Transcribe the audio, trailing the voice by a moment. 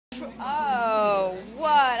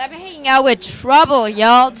Hanging out with Trouble,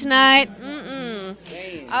 y'all, tonight.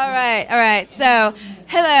 All right. So,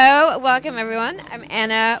 hello, welcome everyone. I'm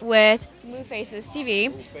Anna with Moofaces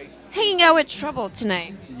TV. Hanging out with Trouble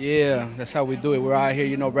tonight. Yeah, that's how we do it. We're out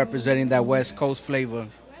here, representing that West Coast flavor.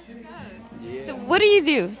 West Coast. Yeah. So, what do you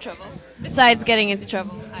do, Trouble? Besides getting into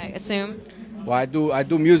trouble, I assume. Well, I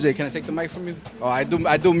do music. Can I take the mic from you? Oh, I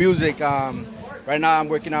do music. Right now, I'm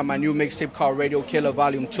working on my new mixtape called Radio Killer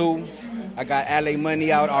Volume 2. I got LA Money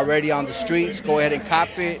out already on the streets. Go ahead and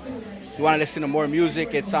cop it. If you want to listen to more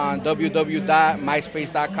music, it's on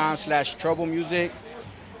www.myspace.com/troublemusic.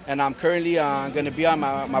 And I'm currently going to be on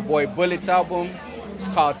my boy Bullet's album. It's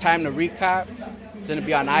called Time to Recap. It's going to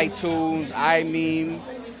be on iTunes, iMeme,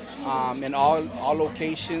 and all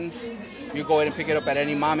locations. You go ahead and pick it up at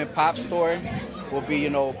any mom and pop store. We'll be,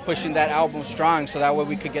 pushing that album strong so that way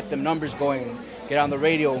we could get them numbers going, get on the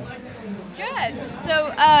radio. Good.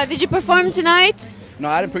 So, did you perform tonight? No,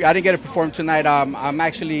 I didn't get to perform tonight. I'm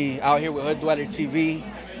actually out here with Hood Dweller TV,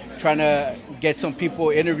 trying to get some people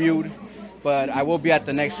interviewed. But I will be at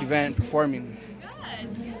the next event performing.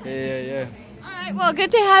 Good. Yeah. All right. Well, good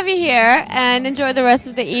to have you here, and enjoy the rest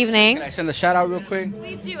of the evening. Can I send a shout out real quick?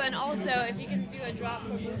 Please do, and also if you can do a drop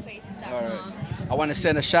for Moofaces.com. All right. I want to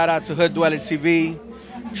send a shout out to Hood Dweller TV,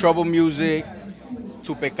 Trouble Music,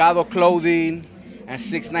 to Pecado Clothing, and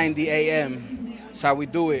 690 AM. That's how we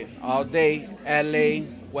do it. All day, LA,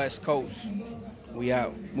 West Coast. We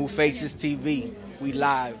out. Moofaces TV. We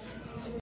live.